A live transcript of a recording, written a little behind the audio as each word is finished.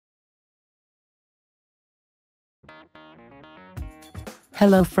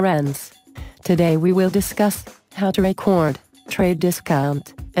Hello friends. Today we will discuss how to record trade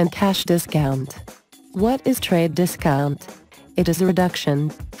discount and cash discount. What is trade discount? It is a reduction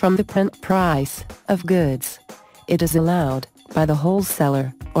from the print price of goods. It is allowed by the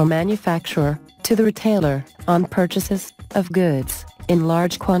wholesaler or manufacturer to the retailer on purchases of goods in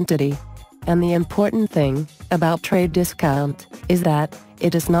large quantity. And the important thing about trade discount is that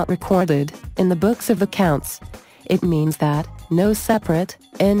it is not recorded in the books of accounts. It means that no separate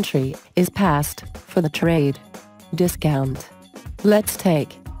entry is passed for the trade discount. Let's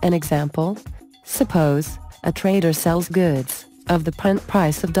take an example. Suppose a trader sells goods of the print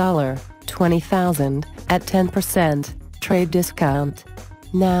price of $20,000 at 10% trade discount.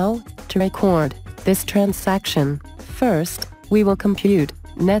 Now, to record this transaction, first, we will compute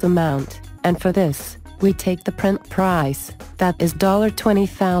net amount, and for this, we take the print price, that is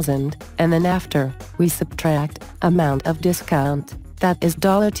 $20,000, and then after, we subtract amount of discount, that is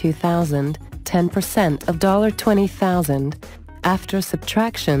 $2,000, 10% of $20,000. After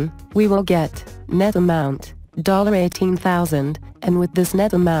subtraction, we will get net amount, $18,000, and with this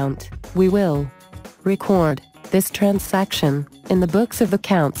net amount, we will record this transaction in the books of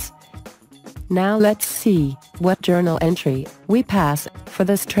accounts. Now let's see what journal entry we pass for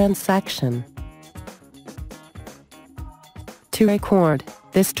this transaction. To record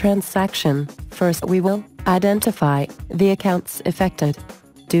this transaction, first we will identify the accounts affected.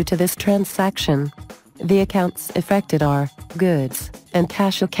 Due to this transaction, the accounts affected are goods and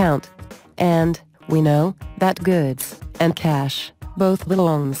cash account, and we know that goods and cash both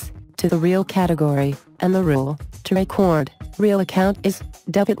belongs to the real category, and the rule to record real account is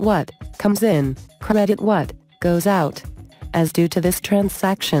debit what comes in, credit what goes out. As due to this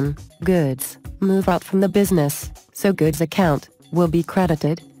transaction, goods move out from the business, so goods account will be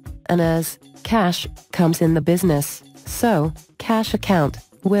credited, and as cash comes in the business, so cash account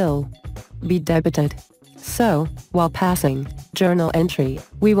will be debited. So, while passing journal entry,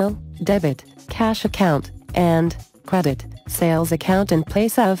 we will debit cash account and credit sales account in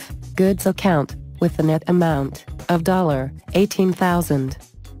place of goods account with the net amount of $18,000.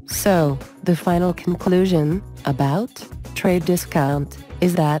 So, the final conclusion about trade discount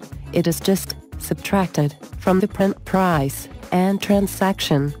is that it is just subtracted from the print price, and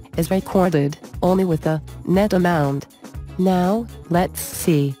transaction is recorded only with the net amount. Now, let's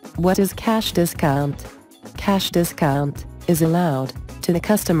see what is cash discount. Cash discount is allowed to the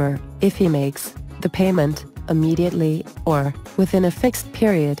customer if he makes the payment immediately or within a fixed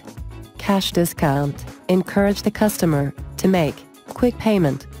period. Cash discount encourage the customer to make quick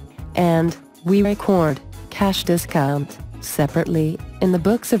payment, and we record cash discount separately in the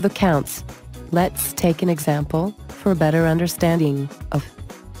books of accounts. Let's take an example for a better understanding of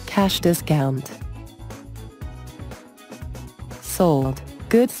cash discount. Sold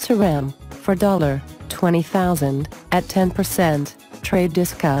goods to Ram for $20,000 at 10% trade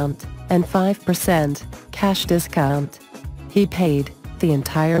discount and 5% cash discount. He paid the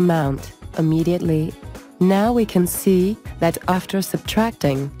entire amount immediately. Now we can see that after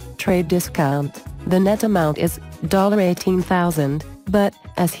subtracting trade discount, the net amount is $18,000, but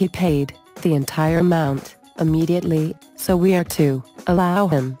as he paid the entire amount immediately, so we are to allow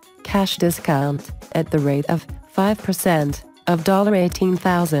him cash discount at the rate of 5% of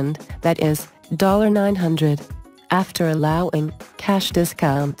 $18,000, that is $900. After allowing cash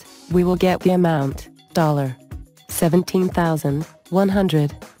discount, we will get the amount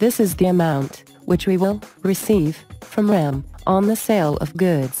 $17,100. This is the amount which we will receive from Ram on the sale of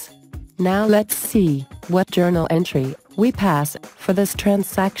goods. Now let's see what journal entry we pass for this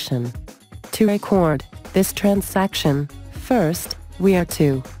transaction. To record this transaction, first, we are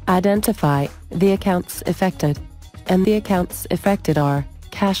to identify the accounts affected. And the accounts affected are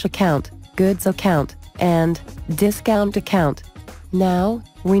cash account, goods account, and discount account. Now,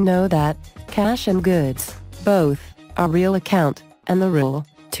 we know that cash and goods both are real account, and the rule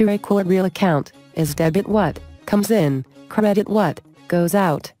to record real account is debit what comes in, credit what goes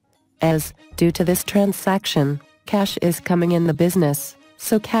out. As due to this transaction, cash is coming in the business,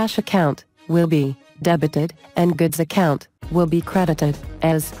 so cash account will be debited and goods account will be credited,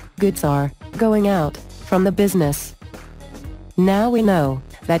 as goods are going out from the business. Now we know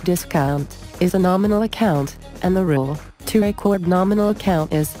that discount is a nominal account, and the rule to record nominal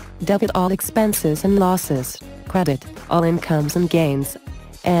account is debit all expenses and losses, credit all incomes and gains.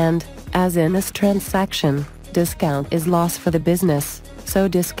 And, as in this transaction, discount is loss for the business, so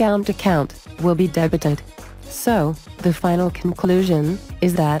discount account will be debited. So, the final conclusion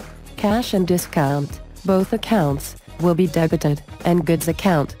is that cash and discount, both accounts, will be debited, and goods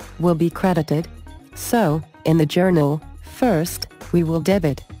account will be credited. So, in the journal, first, we will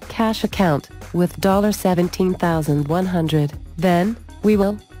debit cash account with $17,100. Then, we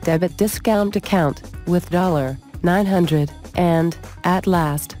will debit discount account with $900. And, at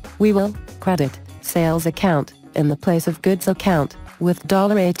last, we will credit sales account in the place of goods account with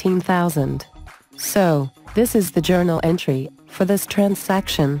 $18,000. So, this is the journal entry for this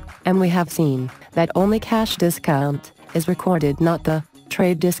transaction, and we have seen that only cash discount is recorded, not the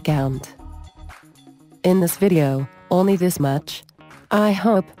trade discount. In this video, only this much. I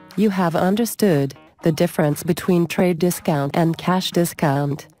hope you have understood the difference between trade discount and cash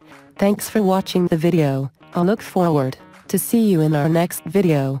discount. Thanks for watching the video. I'll look forward to see you in our next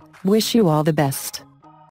video. Wish you all the best.